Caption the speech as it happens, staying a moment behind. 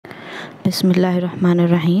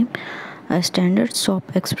Bismillahirrahmanirrahim. A standard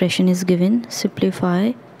SOP expression is given.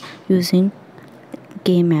 Simplify using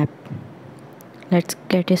K-map. Let's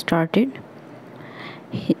get started.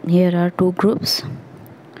 Here are two groups.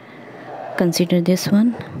 Consider this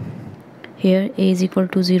one. Here A is equal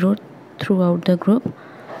to 0 throughout the group.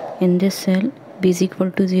 In this cell B is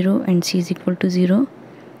equal to 0 and C is equal to 0.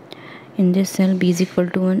 In this cell B is equal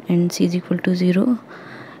to 1 and C is equal to 0.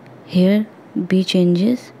 Here B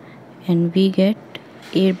changes and we get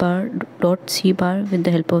A bar dot C bar with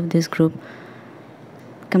the help of this group.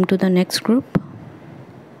 Come to the next group.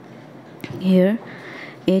 Here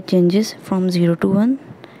A changes from 0 to 1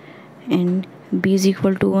 and B is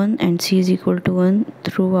equal to 1 and C is equal to 1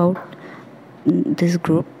 throughout this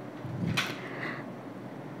group.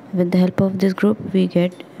 With the help of this group we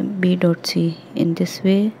get B dot C. In this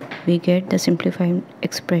way we get the simplified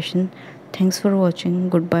expression. Thanks for watching.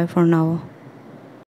 Goodbye for now.